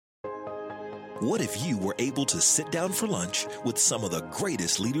What if you were able to sit down for lunch with some of the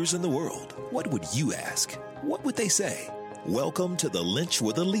greatest leaders in the world? What would you ask? What would they say? Welcome to the Lynch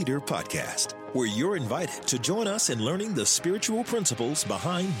with a Leader podcast, where you're invited to join us in learning the spiritual principles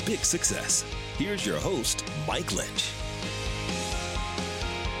behind big success. Here's your host, Mike Lynch.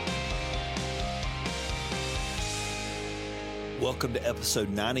 Welcome to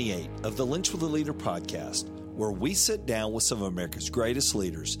episode 98 of the Lynch with a Leader podcast, where we sit down with some of America's greatest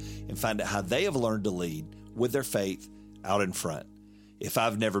leaders and find out how they have learned to lead with their faith out in front. If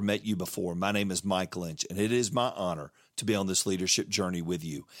I've never met you before, my name is Mike Lynch, and it is my honor to be on this leadership journey with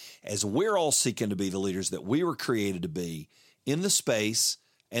you, as we're all seeking to be the leaders that we were created to be in the space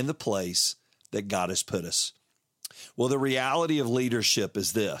and the place that God has put us. Well, the reality of leadership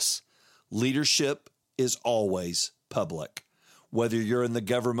is this: leadership is always public. Whether you're in the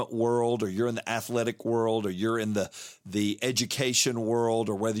government world, or you're in the athletic world, or you're in the education world,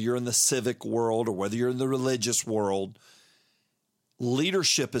 or whether you're in the civic world, or whether you're in the religious world,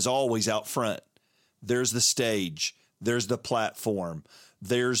 leadership is always out front. There's the stage, there's the platform,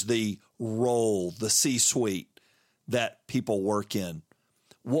 there's the role, the C-suite that people work in.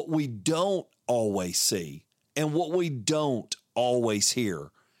 What we don't always see and what we don't always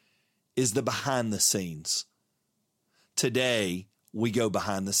hear is the behind the scenes. Today, we go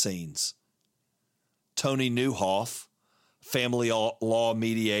behind the scenes. Tony Nieuwhof, family law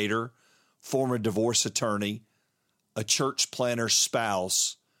mediator, former divorce attorney, a church planter's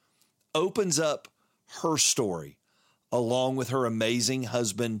spouse, opens up her story along with her amazing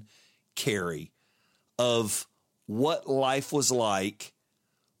husband, Carey, of what life was like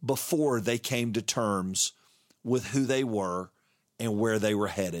before they came to terms with who they were and where they were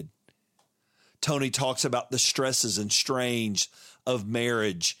headed. Tony talks about the stresses and strains of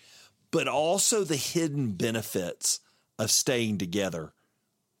marriage, but also the hidden benefits of staying together.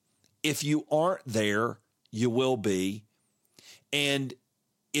 If you aren't there, you will be. And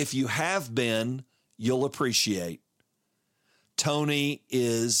if you have been, you'll appreciate. Tony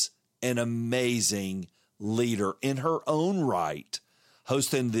is an amazing leader in her own right,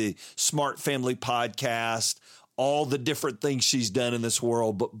 hosting the Smart Family podcast, all the different things she's done in this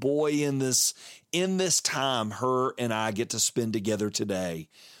world. But boy, in this time her and I get to spend together today,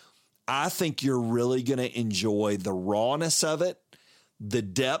 I think you're really going to enjoy the rawness of it, the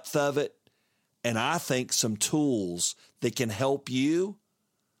depth of it, and I think some tools that can help you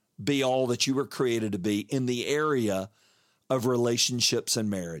be all that you were created to be in the area of relationships and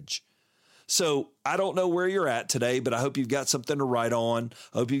marriage. So I don't know where you're at today, but I hope you've got something to write on.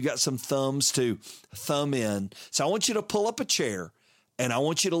 I hope you've got some thumbs to thumb in. So I want you to pull up a chair and I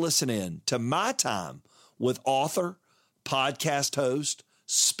want you to listen in to my time with author, podcast host,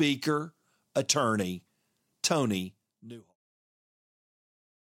 speaker, attorney, Tony Nieuwhof.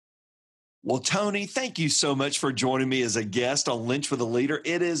 Well, Tony, thank you so much for joining me as a guest on Lynch with a Leader.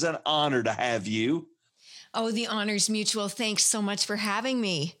 It is an honor to have you. Oh, the honor's mutual. Thanks so much for having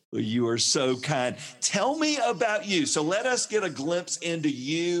me. Well, you are so kind. Tell me about you. So let us get a glimpse into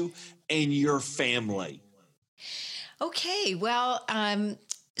you and your family. Okay. Well,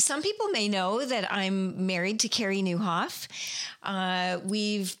 some people may know that I'm married to Carey Nieuwhof.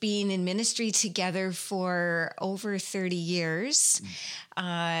 We've been in ministry together for over 30 years.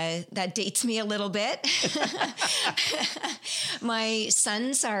 That dates me a little bit. My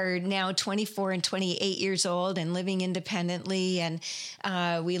sons are now 24 and 28 years old and living independently, and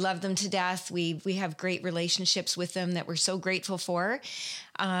we love them to death. We have great relationships with them that we're so grateful for.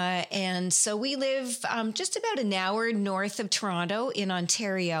 And so we live just about an hour north of Toronto in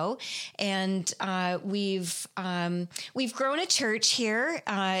Ontario, and we've grown a church here.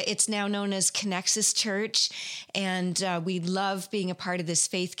 It's now known as Connexus Church, and we love being a part of this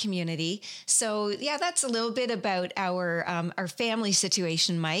faith community. So yeah, that's a little bit about our family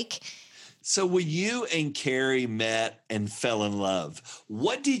situation, Mike. So when you and Carey met and fell in love,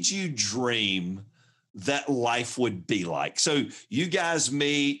 what did you dream that life would be like? So you guys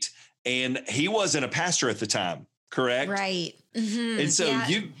meet, and he wasn't a pastor at the time, correct? Right. Mm-hmm. And so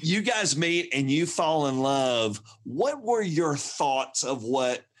you guys meet and you fall in love. What were your thoughts of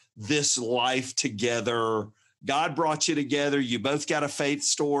what this life together? God brought you together. You both got a faith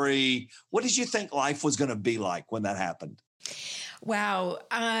story. What did you think life was going to be like when that happened? Wow.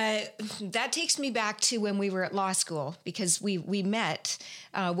 That takes me back to when we were at law school, because we met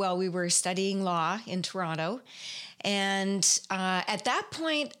while we were studying law in Toronto. And at that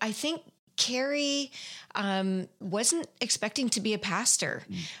point, I think Carey wasn't expecting to be a pastor.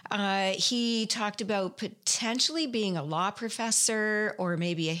 He talked about potentially being a law professor or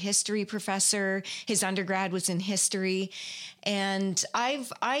maybe a history professor. His undergrad was in history. And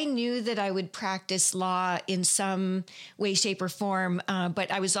I knew that I would practice law in some way, shape, or form, but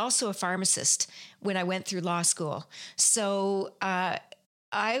I was also a pharmacist when I went through law school. So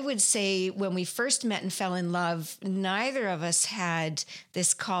I would say when we first met and fell in love, neither of us had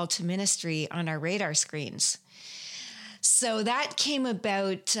this call to ministry on our radar screens. So that came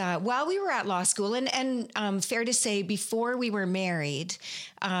about while we were at law school, and fair to say, before we were married,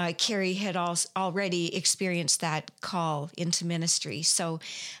 Carey had already experienced that call into ministry. So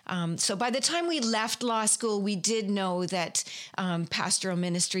by the time we left law school, we did know that pastoral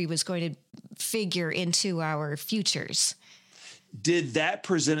ministry was going to figure into our futures. Did that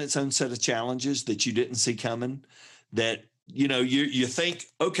present its own set of challenges that you didn't see coming? That, you think,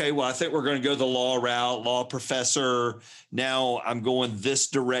 okay, well, I think we're going to go the law route, law professor. Now I'm going this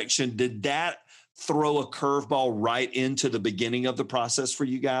direction. Did that throw a curveball right into the beginning of the process for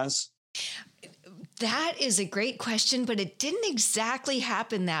you guys? That is a great question, but it didn't exactly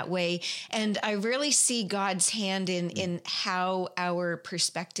happen that way. And I really see God's hand in how our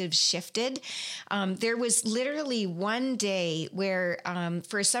perspective shifted. There was literally one day where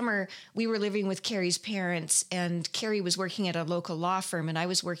for a summer, we were living with Carey's parents, and Carey was working at a local law firm and I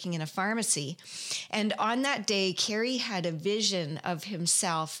was working in a pharmacy. And on that day, Carey had a vision of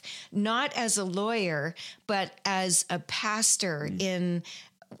himself, not as a lawyer, but as a pastor in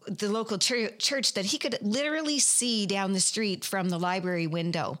the local church that he could literally see down the street from the library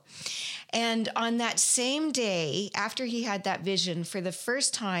window. And on that same day, after he had that vision, for the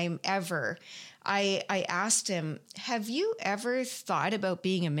first time ever, I asked him, have you ever thought about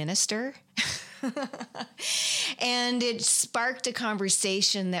being a minister? And it sparked a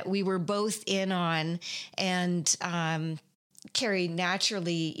conversation that we were both in on, and Carey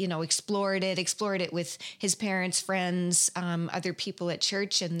naturally, explored it with his parents, friends, other people at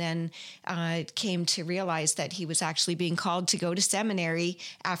church, and then came to realize that he was actually being called to go to seminary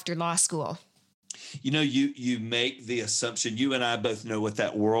after law school. You make the assumption, you and I both know what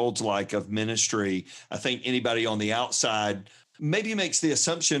that world's like of ministry. I think anybody on the outside maybe makes the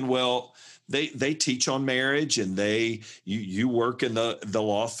assumption, well, they teach on marriage, and you work in the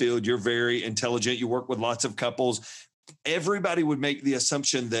law field. You're very intelligent. You work with lots of couples. Everybody would make the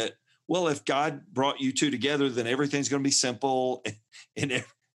assumption that, well, if God brought you two together, then everything's going to be simple and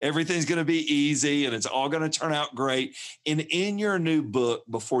everything's going to be easy and it's all going to turn out great. And in your new book,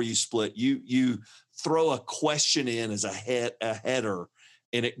 Before You Split, you throw a question in as a header,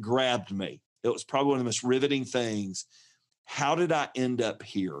 and it grabbed me. It was probably one of the most riveting things. How did I end up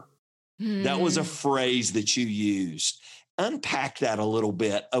here? That was a phrase that you used. Unpack that a little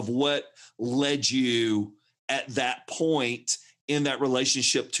bit of what led you at that point in that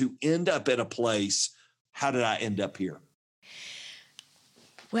relationship to end up at a place. How did I end up here?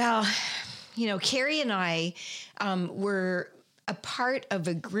 Well, Carey and I were a part of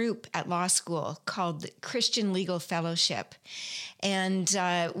a group at law school called the Christian Legal Fellowship. And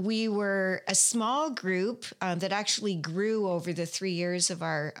we were a small group that actually grew over the 3 years of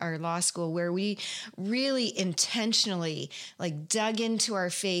our law school, where we really intentionally dug into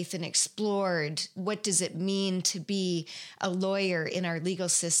our faith and explored what does it mean to be a lawyer in our legal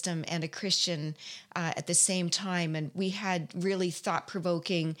system and a Christian at the same time. And we had really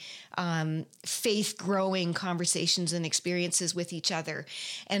thought-provoking, faith-growing conversations and experiences with each other.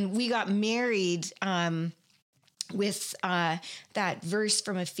 And we got married with that verse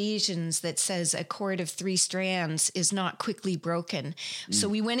from Ephesians that says a cord of 3 strands is not quickly broken. So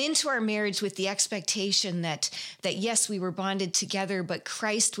we went into our marriage with the expectation that yes, we were bonded together, but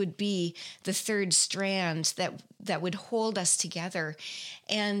Christ would be the third strand that would hold us together.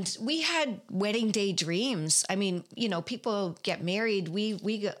 And we had wedding day dreams. I mean, people get married.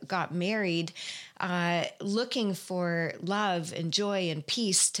 We got married looking for love and joy and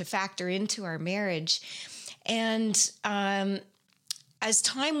peace to factor into our marriage. And as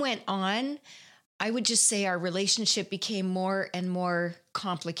time went on, I would just say our relationship became more and more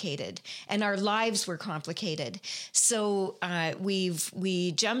complicated, and our lives were complicated. So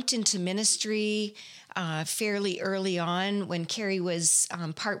we jumped into ministry fairly early on. When Carey was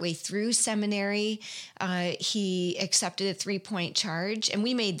partway through seminary, he accepted a 3-point charge, and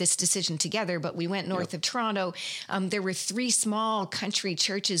we made this decision together, but we went north of Toronto. There were 3 small country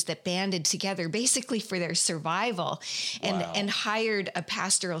churches that banded together basically for their survival, and hired a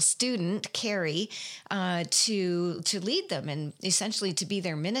pastoral student, Carey, to lead them and essentially to be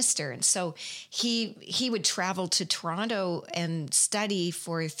their minister. And so he would travel to Toronto and study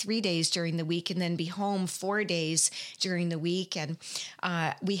for 3 days during the week and then be home 4 days during the week. And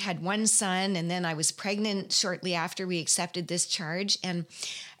we had one son, and then I was pregnant shortly after we accepted this charge.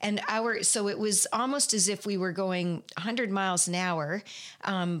 So it was almost as if we were going 100 miles an hour,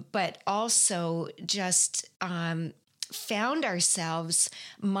 but also just found ourselves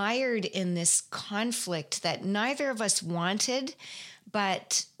mired in this conflict that neither of us wanted,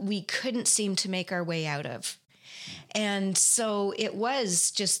 but we couldn't seem to make our way out of. And so it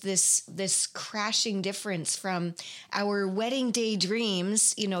was just this crashing difference from our wedding day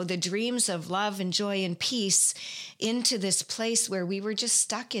dreams, the dreams of love and joy and peace, into this place where we were just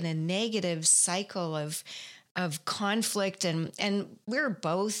stuck in a negative cycle of conflict. And we're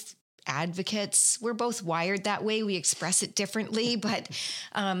both advocates. We're both wired that way. We express it differently, but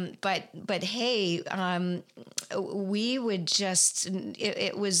hey, we would just,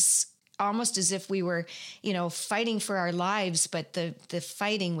 it was almost as if we were, fighting for our lives, but the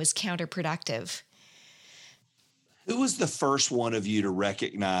fighting was counterproductive. Who was the first one of you to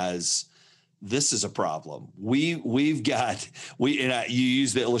recognize this is a problem? You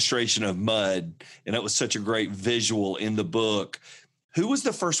used the illustration of mud, and it was such a great visual in the book. Who was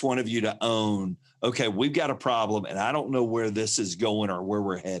the first one of you to own, okay, we've got a problem and I don't know where this is going or where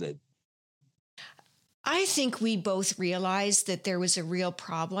we're headed? I think we both realized that there was a real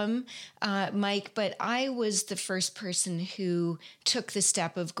problem, Mike, but I was the first person who took the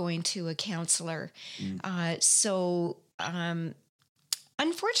step of going to a counselor.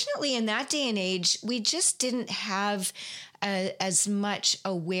 Unfortunately, in that day and age, we just didn't have as much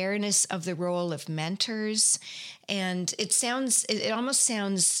awareness of the role of mentors. And it almost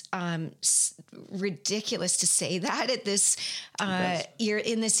sounds ridiculous to say that at this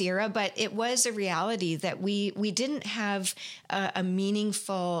in this era, but it was a reality that we didn't have a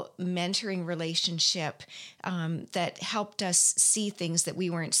meaningful mentoring relationship that helped us see things that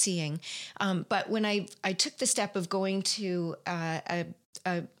we weren't seeing. But when I took the step of going to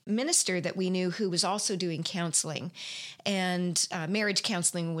a minister that we knew who was also doing counseling, and marriage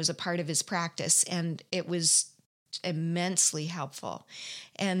counseling was a part of his practice, and it was immensely helpful.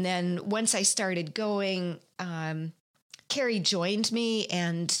 And then once I started going, Carrie joined me,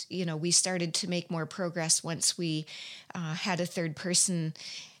 and we started to make more progress once we had a third person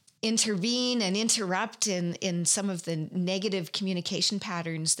intervene and interrupt in some of the negative communication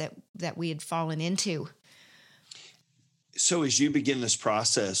patterns that we had fallen into. So as you begin this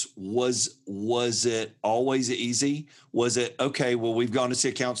process, was it always easy? Was it, okay, well, we've gone to see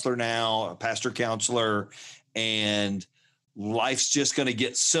a counselor now, a pastor counselor, and life's just going to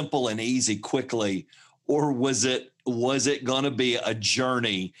get simple and easy quickly? Or was it going to be a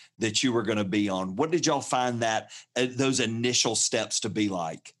journey that you were going to be on? What did y'all find those initial steps to be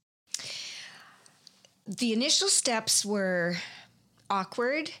like? The initial steps were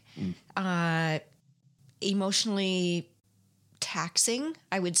awkward, emotionally taxing,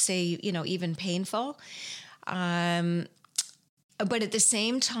 I would say, even painful. But at the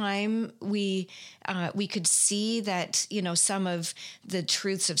same time, we could see that, some of the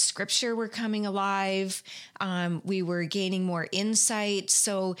truths of Scripture were coming alive. We were gaining more insight.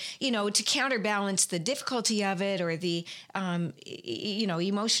 So, to counterbalance the difficulty of it or the,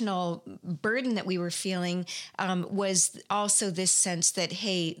 emotional burden that we were feeling, was also this sense that,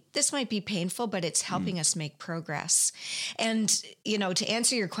 hey, this might be painful, but it's helping us make progress. And, to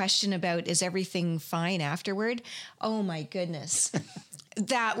answer your question about, is everything fine afterward? Oh my goodness.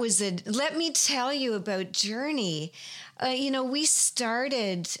 That was let me tell you about Journey. We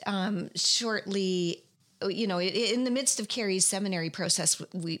started shortly, in the midst of Carrie's seminary process,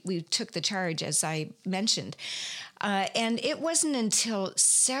 we took the charge, as I mentioned. And it wasn't until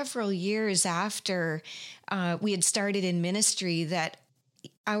several years after we had started in ministry that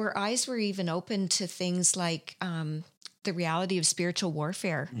our eyes were even open to things like the reality of spiritual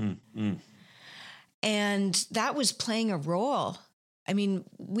warfare. And that was playing a role. I mean,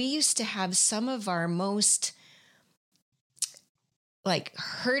 we used to have some of our most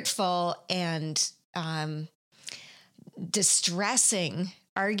hurtful and distressing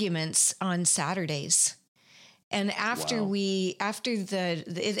arguments on Saturdays. And after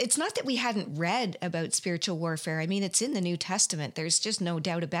it's not that we hadn't read about spiritual warfare. I mean, it's in the New Testament. There's just no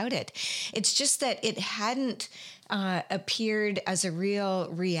doubt about it. It's just that it hadn't appeared as a real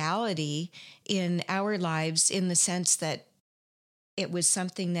reality in our lives, in the sense that it was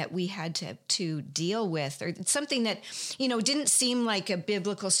something that we had to deal with, or something that, didn't seem like a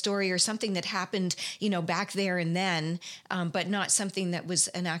biblical story or something that happened, back there and then, but not something that was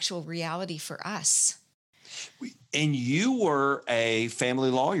an actual reality for us. And you were a family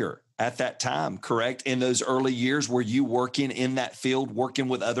lawyer at that time, correct? In those early years, were you working in that field, working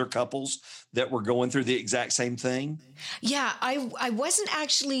with other couples that were going through the exact same thing? Yeah, I wasn't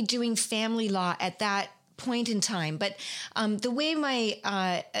actually doing family law at that point in time, but the way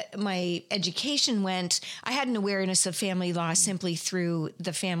my education went, I had an awareness of family law simply through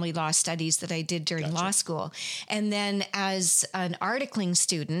the family law studies that I did during law school. And then as an articling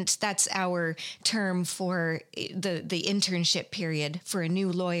student, that's our term for the internship period for a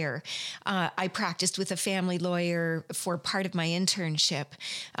new lawyer. I practiced with a family lawyer for part of my internship,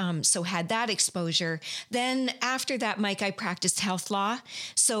 so had that exposure. Then after that, Mike, I practiced health law.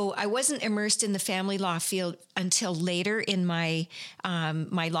 So I wasn't immersed in the family law field until later in my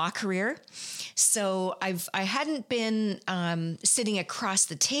my law career. So I hadn't been sitting across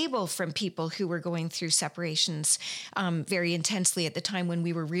the table from people who were going through separations very intensely at the time when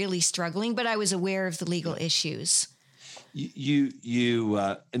we were really struggling, but I was aware of the legal issues.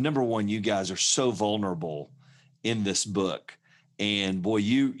 Number one, you guys are so vulnerable in this book. And boy,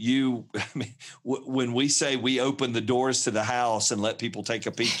 I mean, when we say we open the doors to the house and let people take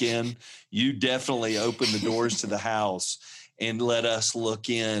a peek in, you definitely open the doors to the house and let us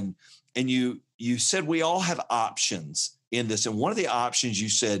look in. And you said we all have options in this. And one of the options you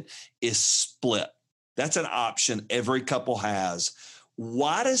said is split. That's an option every couple has.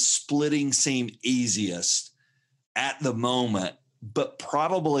 Why does splitting seem easiest at the moment, but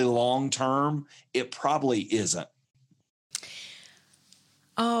probably long-term, it probably isn't?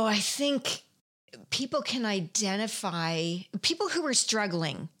 Oh, I think people can identify people who are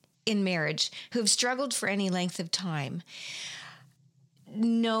struggling in marriage, who have struggled for any length of time,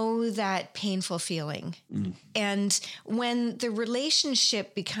 know that painful feeling. And when the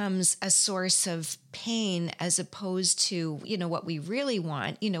relationship becomes a source of pain as opposed to, what we really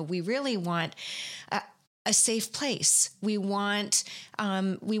want, we really want a safe place. We want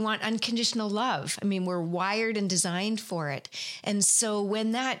unconditional love. I mean, we're wired and designed for it. And so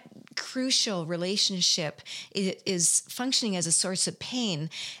when that crucial relationship is functioning as a source of pain,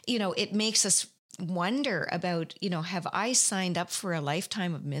 it makes us wonder about, have I signed up for a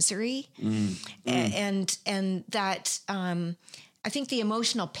lifetime of misery? And that, I think the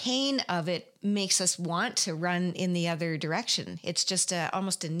emotional pain of it makes us want to run in the other direction. It's just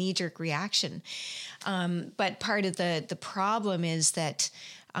almost a knee-jerk reaction. But part of the problem is that,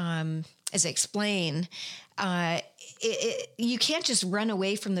 as I explain, you can't just run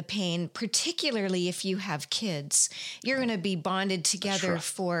away from the pain, particularly if you have kids. You're going to be bonded together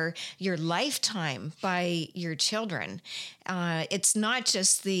for your lifetime by your children. It's not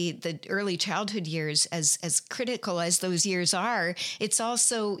just the early childhood years, as critical as those years are. It's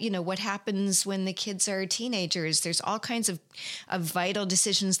also, what happens when the kids are teenagers. There's all kinds of vital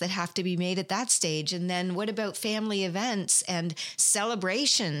decisions that have to be made at that stage. And then what about family events and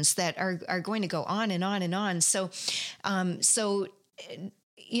celebrations that are going to go on and on and on? So,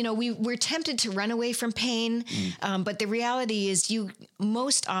 we're tempted to run away from pain, but the reality is you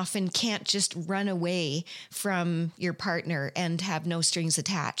most often can't just run away from your partner and have no strings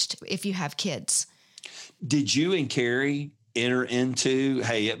attached if you have kids. Did you and Carrie enter into,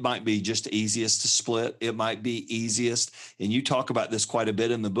 hey, it might be just easiest to split. It might be easiest. And you talk about this quite a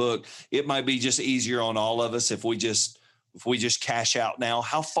bit in the book. It might be just easier on all of us if we just cash out now.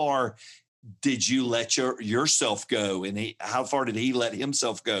 How far did you let yourself go? And how far did he let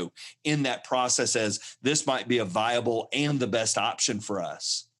himself go in that process as this might be a viable and the best option for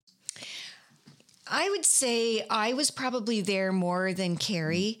us? I would say I was probably there more than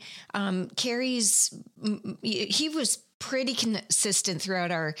Carrie. He was pretty consistent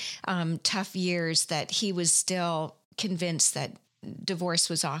throughout our tough years that he was still convinced that divorce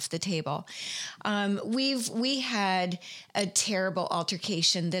was off the table. We had a terrible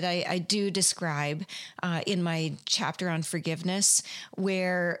altercation that I do describe in my chapter on forgiveness,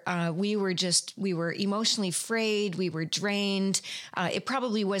 where we were emotionally frayed, we were drained. It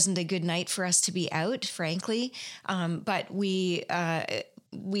probably wasn't a good night for us to be out, frankly, but we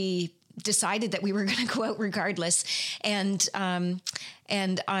decided that we were going to go out regardless, and I'm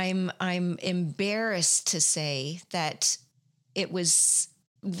embarrassed to say that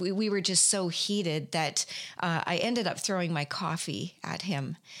we were just so heated that I ended up throwing my coffee at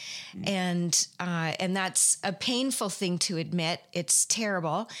him. And that's a painful thing to admit. It's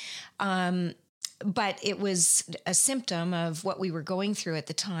terrible. But it was a symptom of what we were going through at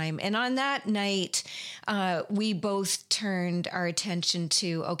the time. And on that night, we both turned our attention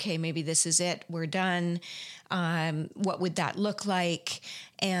to, okay, maybe this is it. We're done. What would that look like?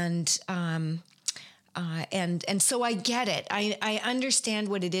 And And so I get it. I understand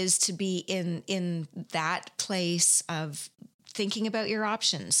what it is to be in that place of thinking about your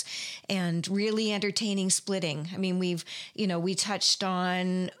options and really entertaining splitting. I mean, we touched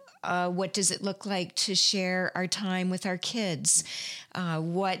on what does it look like to share our time with our kids?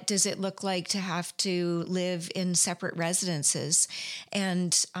 What does it look like to have to live in separate residences?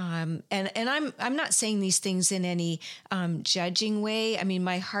 And I'm not saying these things in any judging way. I mean,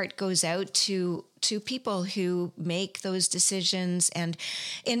 my heart goes out to people who make those decisions. And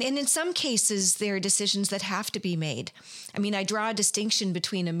in some cases, there are decisions that have to be made. I mean, I draw a distinction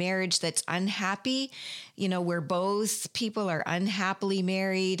between a marriage that's unhappy, where both people are unhappily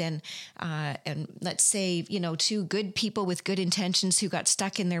married and let's say, two good people with good intentions who got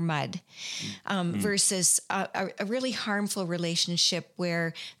stuck in their mud, versus a really harmful relationship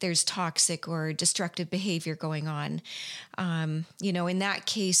where there's toxic or destructive behavior going on. In that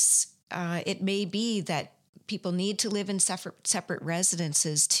case, it may be that people need to live in separate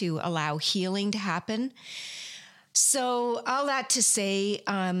residences to allow healing to happen. So all that to say,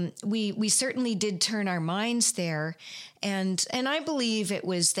 we certainly did turn our minds there. And I believe it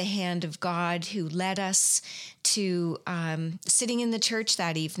was the hand of God who led us to sitting in the church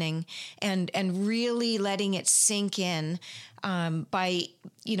that evening and really letting it sink in by,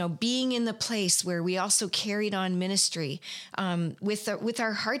 being in the place where we also carried on ministry with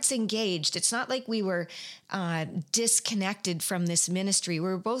our hearts engaged. It's not like we were disconnected from this ministry. We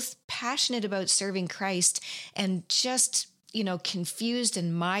were both passionate about serving Christ and just confused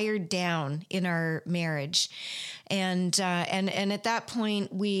and mired down in our marriage. And at that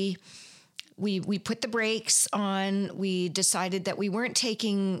point, we put the brakes on. We decided that we weren't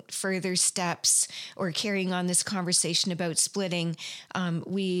taking further steps or carrying on this conversation about splitting.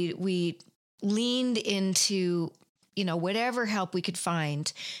 We leaned into, whatever help we could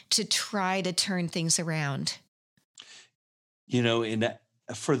find to try to turn things around.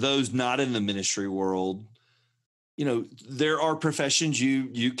 For those not in the ministry world, there are professions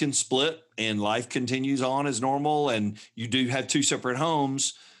you can split and life continues on as normal, and you do have two separate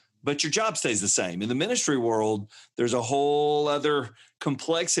homes, but your job stays the same. In the ministry world, there's a whole other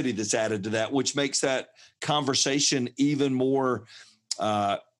complexity that's added to that, which makes that conversation even more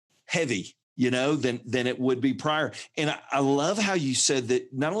heavy, than it would be prior. And I love how you said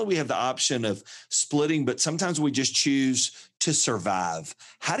that not only we have the option of splitting, but sometimes we just choose to survive.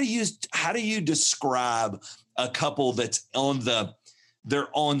 How do you describe a couple that's they're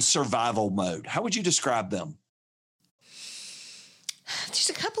on survival mode? How would you describe them? There's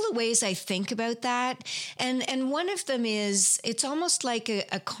a couple of ways I think about that. And one of them is it's almost like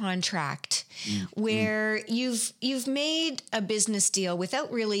a contract where you've made a business deal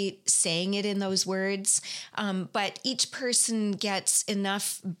without really saying it in those words. But each person gets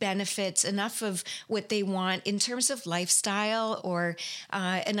enough benefits, enough of what they want in terms of lifestyle, or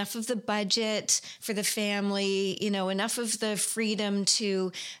enough of the budget for the family, enough of the freedom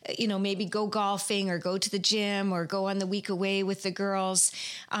to, maybe go golfing or go to the gym or go on the week away with the girls,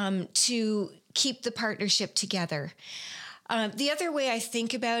 to keep the partnership together. The other way I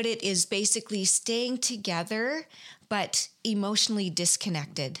think about it is basically staying together, but emotionally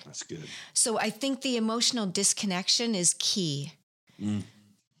disconnected. That's good. So I think the emotional disconnection is key.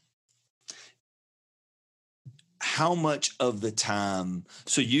 How much of the time,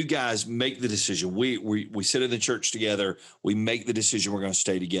 so you guys make the decision, we sit in the church together, we make the decision we're going to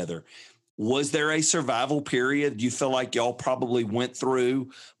stay together. Was there a survival period you feel like y'all probably went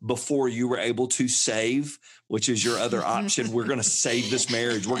through before you were able to save, which is your other option? We're going to save this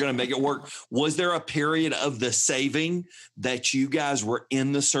marriage. We're going to make it work. Was there a period of the saving that you guys were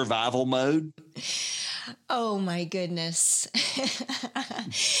in the survival mode? Oh my goodness.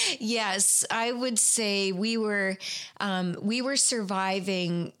 Yes, I would say we were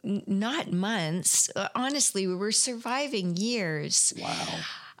surviving not months. Honestly, we were surviving years. Wow.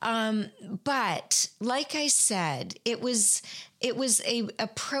 But like I said, it was a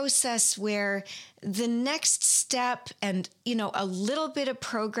process where the next step and, a little bit of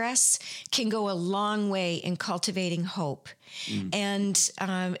progress can go a long way in cultivating hope. And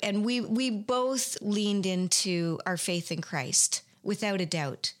we both leaned into our faith in Christ without a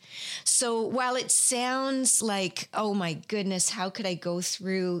doubt. So while it sounds like, oh my goodness, how could I go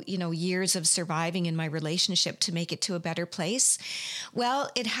through, years of surviving in my relationship to make it to a better place?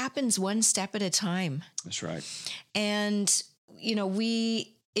 Well, it happens one step at a time. That's right. And,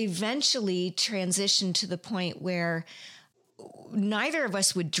 we eventually transitioned to the point where neither of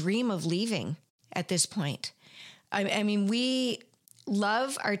us would dream of leaving at this point. I mean, we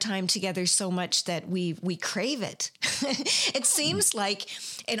love our time together so much that we crave it. It seems like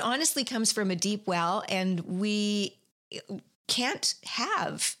it honestly comes from a deep well, and we can't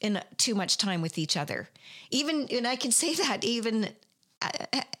have too much time with each other. Even, and I can say that even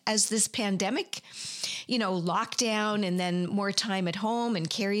as this pandemic, lockdown, and then more time at home, and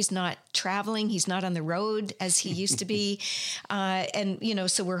Carrie's not traveling. He's not on the road as he used to be.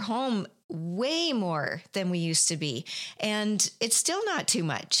 So we're home way more than we used to be. And it's still not too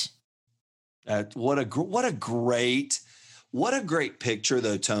much. What a great picture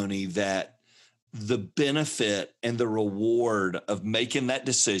though, Toni, that the benefit and the reward of making that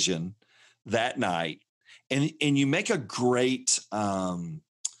decision that night. And you make a great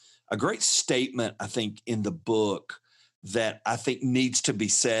statement, I think, in the book that I think needs to be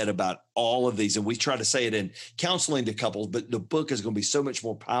said about all of these. And we try to say it in counseling to couples, but the book is going to be so much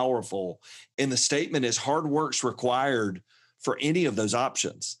more powerful. And the statement is hard work's required for any of those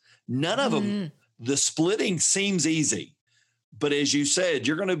options. None of them, the splitting seems easy, but as you said,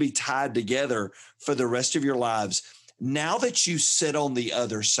 you're going to be tied together for the rest of your lives. Now that you sit on the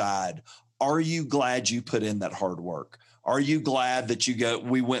other side, are you glad you put in that hard work? Are you glad that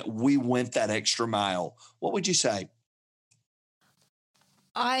we went that extra mile? What would you say?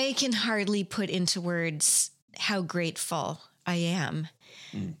 I can hardly put into words how grateful I am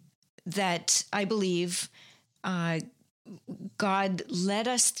that I believe God led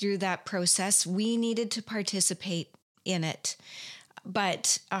us through that process. We needed to participate in it.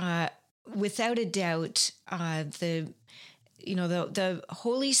 But without a doubt, the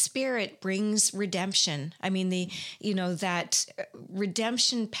Holy Spirit brings redemption. I mean, that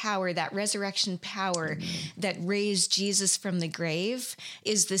redemption power, that resurrection power that raised Jesus from the grave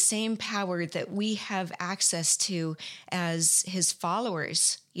is the same power that we have access to as his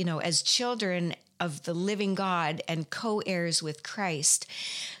followers, as children of the living God and co-heirs with Christ.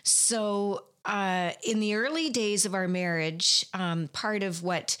 So in the early days of our marriage, part of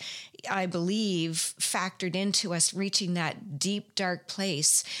what I believe factored into us reaching that deep, dark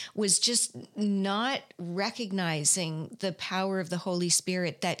place was just not recognizing the power of the Holy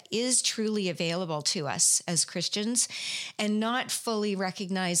Spirit that is truly available to us as Christians, and not fully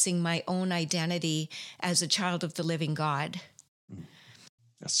recognizing my own identity as a child of the living God.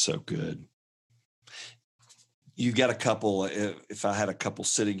 That's so good. You got a couple, if I had a couple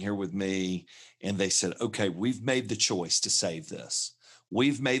sitting here with me and they said, okay, we've made the choice to save this.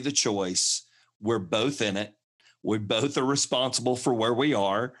 We've made the choice. We're both in it. We both are responsible for where we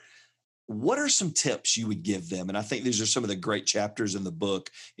are. What are some tips you would give them? And I think these are some of the great chapters in the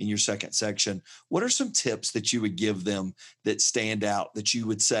book in your second section. What are some tips that you would give them that stand out, that you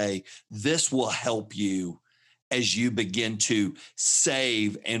would say, this will help you as you begin to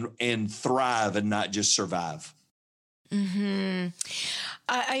save and thrive and not just survive?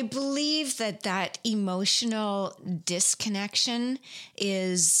 I believe that emotional disconnection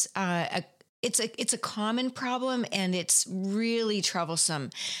is it's a common problem, and it's really troublesome.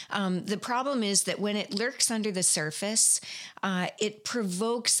 The problem is that when it lurks under the surface, it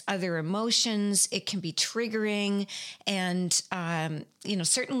provokes other emotions. It can be triggering, and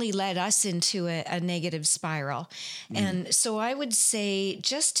certainly led us into a negative spiral. And so I would say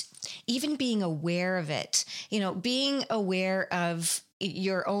just even being aware of it, being aware of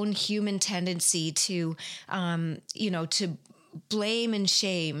your own human tendency to blame and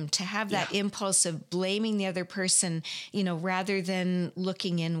shame, to have that impulse of blaming the other person, rather than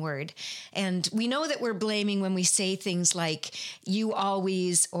looking inward. And we know that we're blaming when we say things like you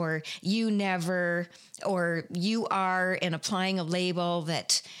always, or you never, or you are, and applying a label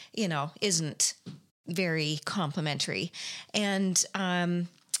that, isn't very complimentary. And,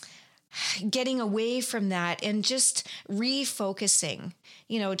 getting away from that and just refocusing,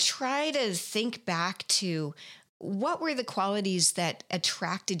 try to think back to what were the qualities that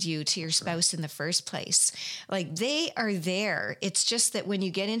attracted you to your spouse in the first place? Like, they are there. It's just that when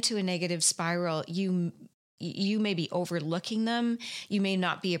you get into a negative spiral, you may be overlooking them. You may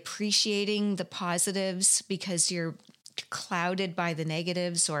not be appreciating the positives because you're clouded by the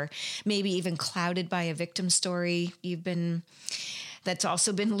negatives, or maybe even clouded by a victim story that's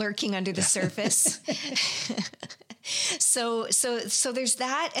also been lurking under the surface. So there's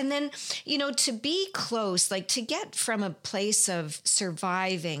that. And then, to be close, like to get from a place of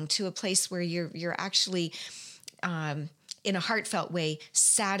surviving to a place where you're actually, in a heartfelt way,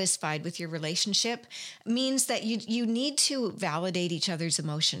 satisfied with your relationship, means that you need to validate each other's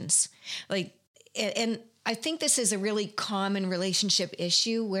emotions. And I think this is a really common relationship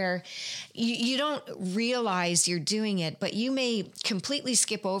issue where you don't realize you're doing it, but you may completely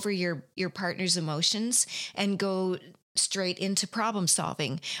skip over your partner's emotions and go straight into problem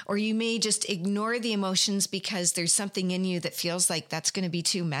solving, or you may just ignore the emotions because there's something in you that feels like that's going to be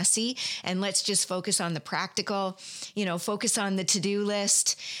too messy. And let's just focus on the practical, focus on the to-do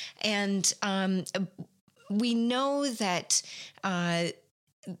list. And we know that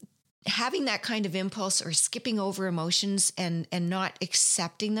having that kind of impulse or skipping over emotions and not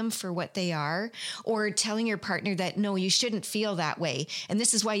accepting them for what they are, or telling your partner that, no, you shouldn't feel that way, and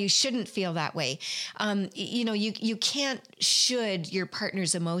this is why you shouldn't feel that way. You can't should your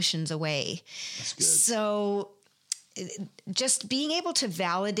partner's emotions away. That's good. So just being able to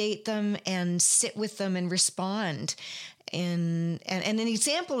validate them and sit with them and respond. And an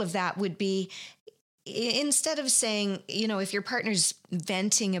example of that would be, instead of saying, if your partner's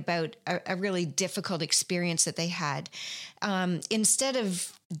venting about a really difficult experience that they had, instead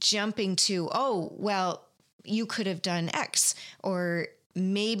of jumping to, oh, well, you could have done X, or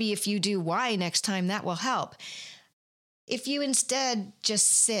maybe if you do Y next time, that will help. If you instead just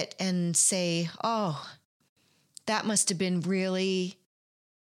sit and say, oh, that must have been really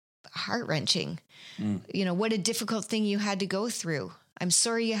heart-wrenching. What a difficult thing you had to go through. I'm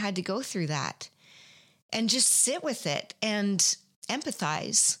sorry you had to go through that. And just sit with it and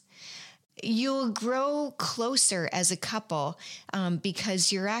empathize. You'll grow closer as a couple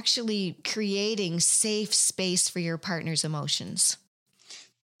because you're actually creating safe space for your partner's emotions.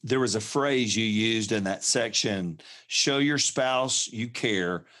 There was a phrase you used in that section: show your spouse you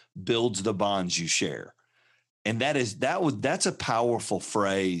care builds the bonds you share. And that's a powerful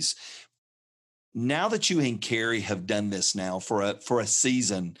phrase. Now that you and Carrie have done this now for a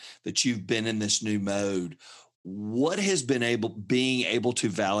season that you've been in this new mode, what has been being able to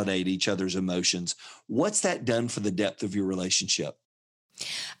validate each other's emotions? What's that done for the depth of your relationship?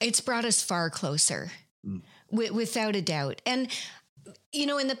 It's brought us far closer, without a doubt. And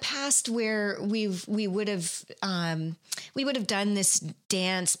in the past, where we would have done this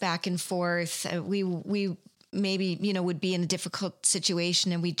dance back and forth, we maybe, would be in a difficult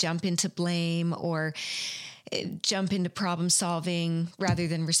situation and we jump into blame or jump into problem solving rather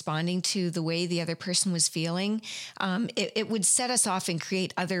than responding to the way the other person was feeling. It would set us off and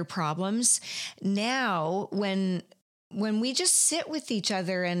create other problems. Now, when we just sit with each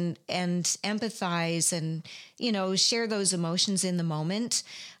other and empathize and, share those emotions in the moment,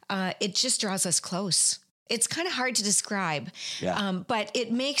 it just draws us close. It's kind of hard to describe, but it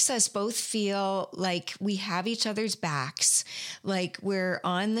makes us both feel like we have each other's backs, like we're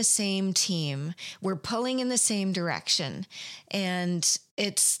on the same team, we're pulling in the same direction, and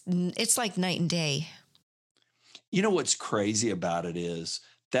it's like night and day. What's crazy about it is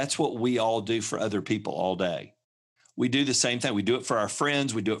that's what we all do for other people all day. We do the same thing. We do it for our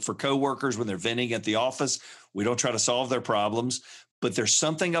friends. We do it for coworkers when they're venting at the office. We don't try to solve their problems, but there's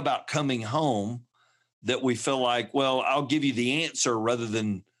something about coming home that we feel like, well, I'll give you the answer rather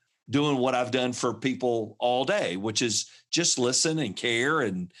than doing what I've done for people all day, which is just listen and care.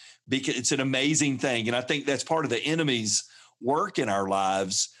 And it's an amazing thing. And I think that's part of the enemy's work in our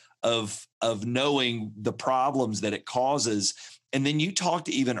lives of knowing the problems that it causes. And then you talked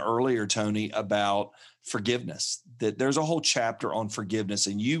even earlier, Tony, about forgiveness, that there's a whole chapter on forgiveness,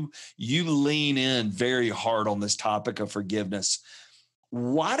 and you lean in very hard on this topic of forgiveness.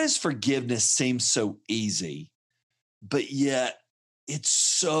 Why does forgiveness seem so easy, but yet it's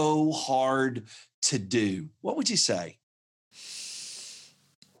so hard to do? What would you say?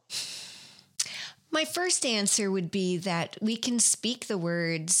 My first answer would be that we can speak the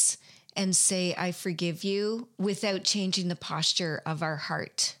words and say, I forgive you, without changing the posture of our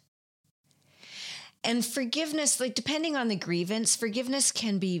heart. And forgiveness, depending on the grievance, forgiveness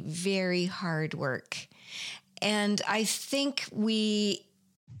can be very hard work. And I think we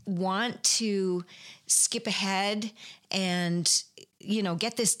want to skip ahead and,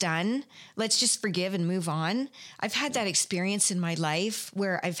 get this done. Let's just forgive and move on. I've had that experience in my life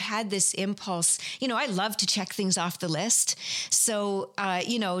where I've had this impulse. I love to check things off the list. So,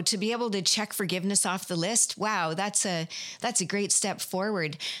 to be able to check forgiveness off the list, wow, that's a great step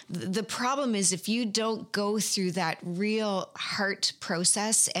forward. The problem is if you don't go through that real heart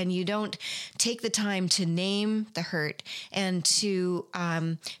process and you don't take the time to name the hurt and to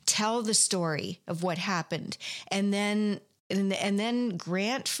tell the story of what happened, and then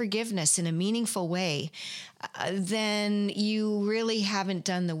grant forgiveness in a meaningful way, then you really haven't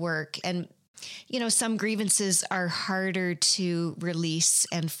done the work. And, some grievances are harder to release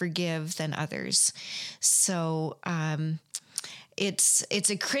and forgive than others. So it's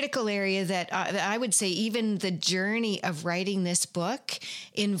a critical area that I would say even the journey of writing this book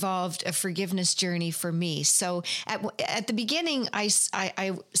involved a forgiveness journey for me. So at the beginning, I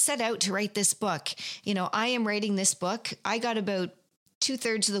set out to write this book. I am writing this book. I got about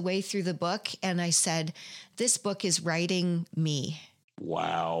 2/3 of the way through the book, and I said, this book is writing me.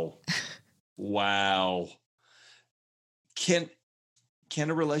 Wow. Wow. Can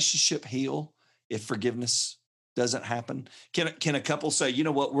a relationship heal if forgiveness doesn't happen? Can a couple say, you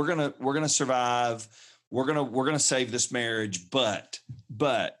know what, we're gonna survive, we're gonna save this marriage, but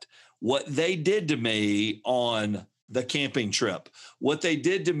what they did to me on the camping trip, what they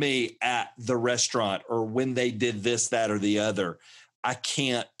did to me at the restaurant, or when they did this, that, or the other, I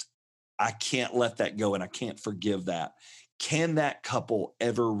can't let that go, and I can't forgive that. Can that couple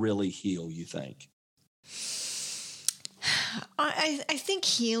ever really heal, you think? I think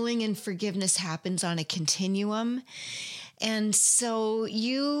healing and forgiveness happens on a continuum. And so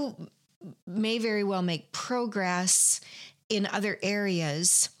you may very well make progress in other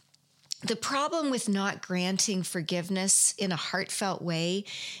areas. The problem with not granting forgiveness in a heartfelt way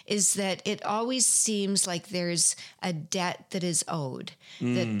is that it always seems like there's a debt that is owed,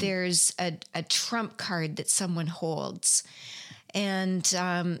 that there's a trump card that someone holds. And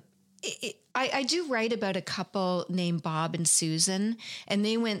I do write about a couple named Bob and Susan, and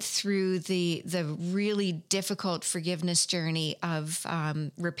they went through the really difficult forgiveness journey of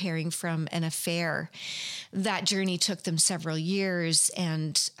repairing from an affair. That journey took them several years,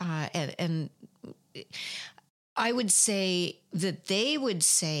 and I would say that they would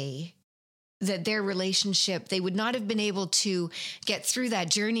say that their relationship, they would not have been able to get through that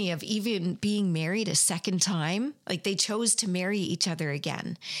journey of even being married a second time. Like, they chose to marry each other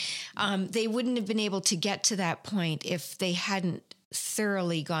again. They wouldn't have been able to get to that point if they hadn't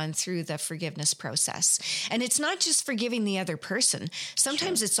thoroughly gone through the forgiveness process. And it's not just forgiving the other person.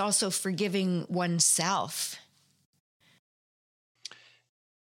 Sometimes It's also forgiving oneself.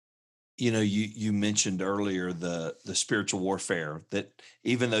 You mentioned earlier the spiritual warfare, that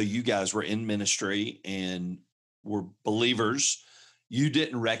even though you guys were in ministry and were believers, you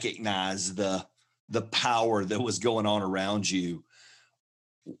didn't recognize the power that was going on around you.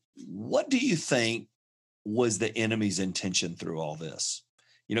 What do you think was the enemy's intention through all this?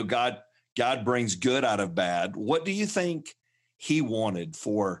 God brings good out of bad. What do you think he wanted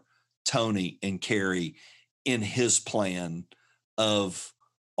for Tony and Carrie in his plan of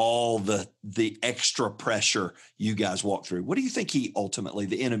all the extra pressure you guys walked through? What do you think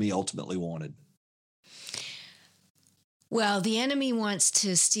the enemy ultimately wanted? Well, the enemy wants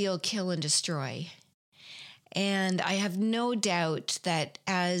to steal, kill, and destroy. And I have no doubt that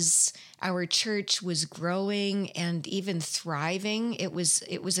as our church was growing and even thriving, it was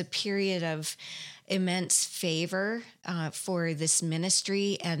a period of immense favor for this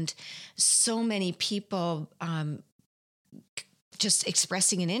ministry, and so many people just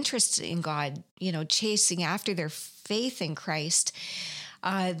expressing an interest in God, chasing after their faith in Christ,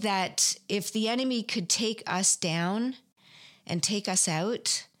 that if the enemy could take us down and take us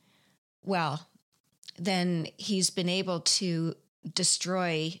out, well, then he's been able to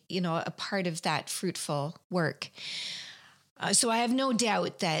destroy, a part of that fruitful work. So I have no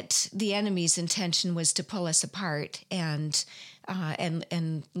doubt that the enemy's intention was to pull us apart and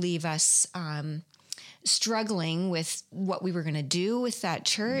leave us struggling with what we were going to do with that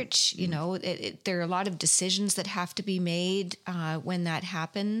church. There are a lot of decisions that have to be made when that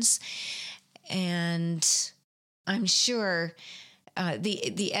happens. And I'm sure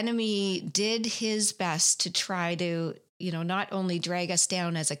the enemy did his best to try to, not only drag us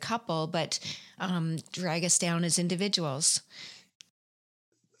down as a couple, but drag us down as individuals.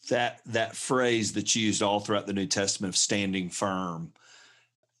 That phrase that's used all throughout the New Testament of standing firm,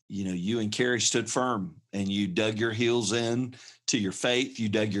 you and Carrie stood firm, and you dug your heels in to your faith. You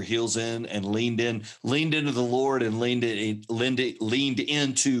dug your heels in and leaned into the Lord, and leaned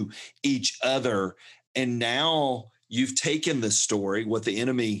into each other. And now you've taken this story, what the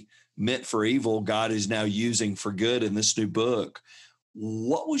enemy meant for evil, God is now using for good in this new book.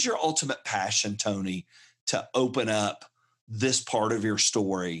 What was your ultimate passion, Tony, to open up this part of your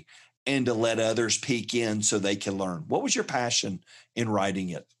story and to let others peek in so they can learn? What was your passion in writing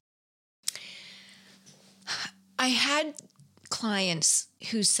it? I had clients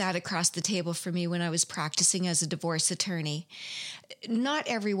who sat across the table from me when I was practicing as a divorce attorney. Not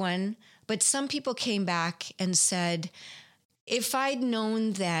everyone, but some people came back and said, if I'd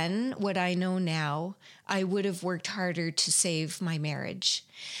known then what I know now, I would have worked harder to save my marriage.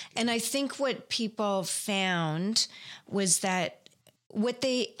 And I think what people found was that what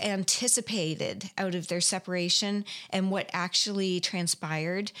they anticipated out of their separation and what actually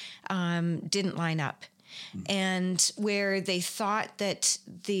transpired didn't line up. And where they thought that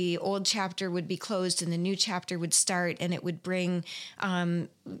the old chapter would be closed and the new chapter would start, and it would bring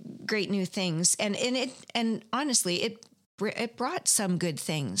great new things. And honestly, it brought some good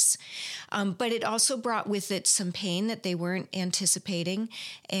things, but it also brought with it some pain that they weren't anticipating,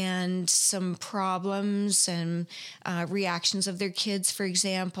 and some problems and reactions of their kids, for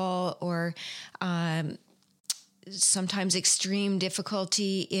example, or sometimes extreme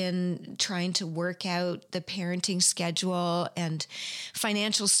difficulty in trying to work out the parenting schedule, and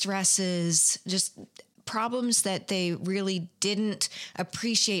financial stresses, just problems that they really didn't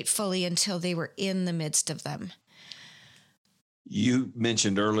appreciate fully until they were in the midst of them. You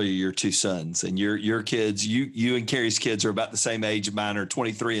mentioned earlier your two sons, and your kids, you and Carrie's kids are about the same age. Mine are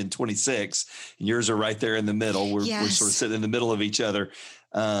 23 and 26, and yours are right there in the middle. We're sort of sitting in the middle of each other.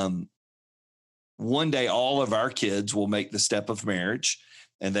 One day, all of our kids will make the step of marriage,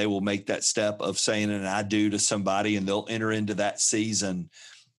 and they will make that step of saying an I do to somebody, and they'll enter into that season.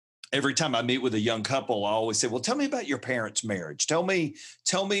 Every time I meet with a young couple, I always say, well, tell me about your parents' marriage. Tell me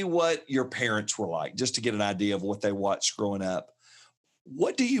what your parents were like, just to get an idea of what they watched growing up.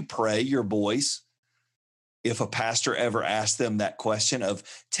 What do you pray your boys, if a pastor ever asked them that question of,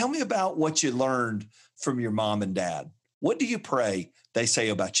 tell me about what you learned from your mom and dad? What do you pray they say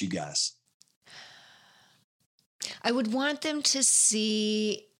about you guys? I would want them to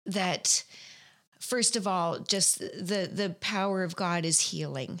see that, first of all, just the power of God is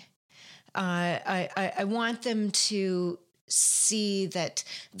healing. I want them to see that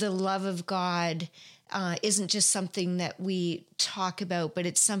the love of God isn't just something that we talk about, but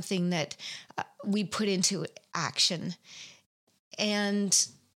it's something that we put into action. And,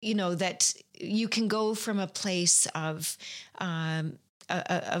 that you can go from a place of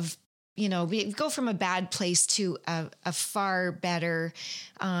we go from a bad place to a far better,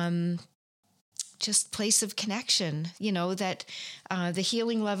 just place of connection, that the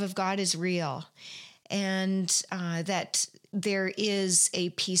healing love of God is real, and that there is a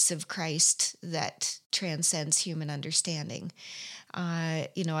peace of Christ that transcends human understanding. I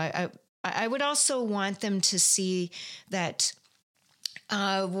would also want them to see that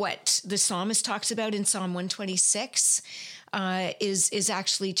what the psalmist talks about in Psalm 126 is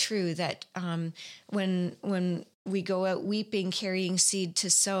actually true, that when we go out weeping, carrying seed to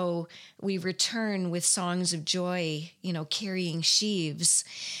sow, we return with songs of joy, carrying sheaves,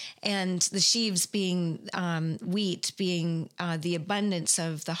 and the sheaves being wheat, being the abundance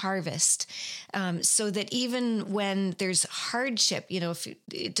of the harvest. So that even when there's hardship, if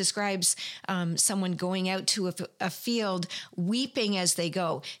it describes someone going out to a field, weeping as they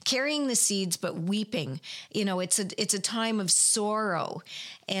go, carrying the seeds, but weeping, it's a time of sorrow,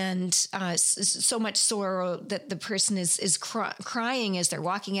 and so much sorrow that the person is crying as they're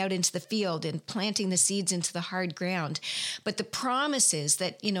walking out into the field and planting the seeds into the hard ground. But the promise is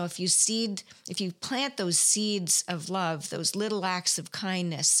that, if you plant those seeds of love, those little acts of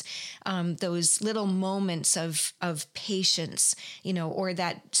kindness, those little moments of patience, or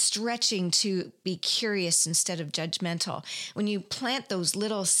that stretching to be curious instead of judgmental, when you plant those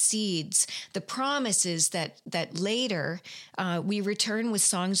little seeds, the promise is that later we return with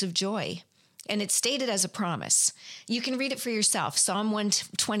songs of joy. And it's stated as a promise. You can read it for yourself. Psalm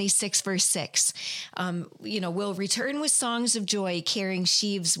 126, verse 6. We'll return with songs of joy, carrying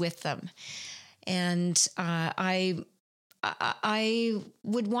sheaves with them. And I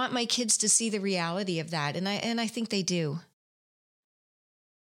would want my kids to see the reality of that, and I think they do.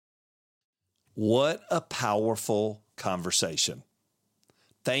 What a powerful conversation.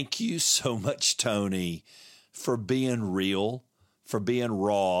 Thank you so much, Tony, for being real, for being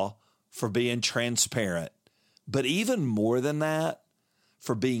raw, for being transparent, but even more than that,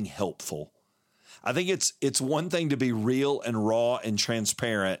 for being helpful. I think it's one thing to be real and raw and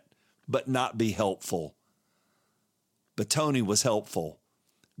transparent, but not be helpful. But Tony was helpful.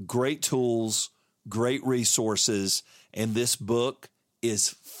 Great tools, great resources, and this book is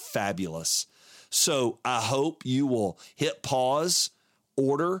fabulous. So I hope you will hit pause,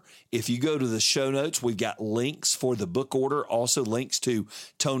 order. If you go to the show notes, we've got links for the book order, also links to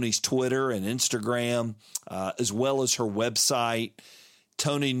Tony's Twitter and Instagram, as well as her website.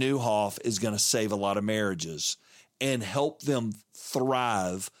 Toni Nieuwhof is going to save a lot of marriages and help them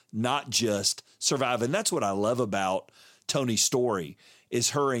thrive, not just survive. And that's what I love about Toni's story,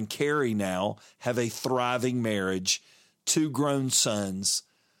 is her and Carrie now have a thriving marriage, 2 grown sons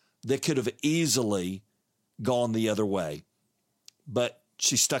that could have easily gone the other way. But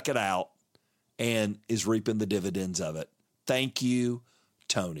she stuck it out and is reaping the dividends of it. Thank you,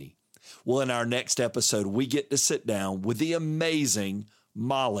 Tony. Well, in our next episode, we get to sit down with the amazing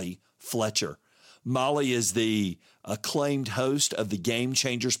Molly Fletcher. Molly is the acclaimed host of the Game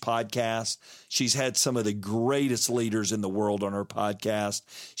Changers podcast. She's had some of the greatest leaders in the world on her podcast.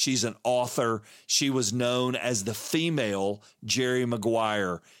 She's an author. She was known as the female Jerry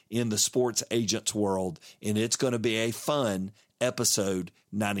Maguire in the sports agents world, and it's going to be a fun episode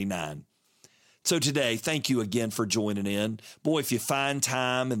 99. So today, thank you again for joining in. Boy, if you find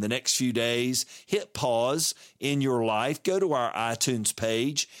time in the next few days, hit pause in your life, go to our iTunes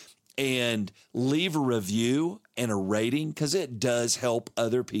page and leave a review and a rating, because it does help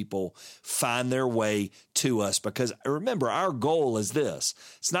other people find their way to us. Because remember, our goal is this.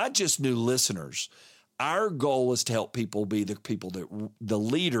 It's not just new listeners. Our goal is to help people be the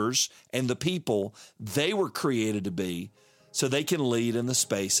leaders and the people they were created to be, so they can lead in the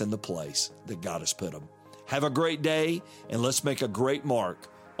space and the place that God has put them. Have a great day, and let's make a great mark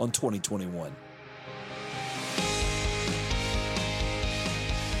on 2021.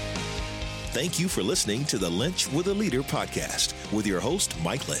 Thank you for listening to the Lynch with a Leader podcast with your host,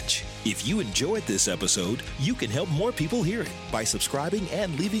 Mike Lynch. If you enjoyed this episode, you can help more people hear it by subscribing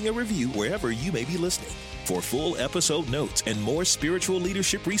and leaving a review wherever you may be listening. For full episode notes and more spiritual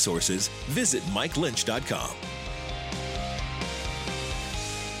leadership resources, visit MikeLynch.com.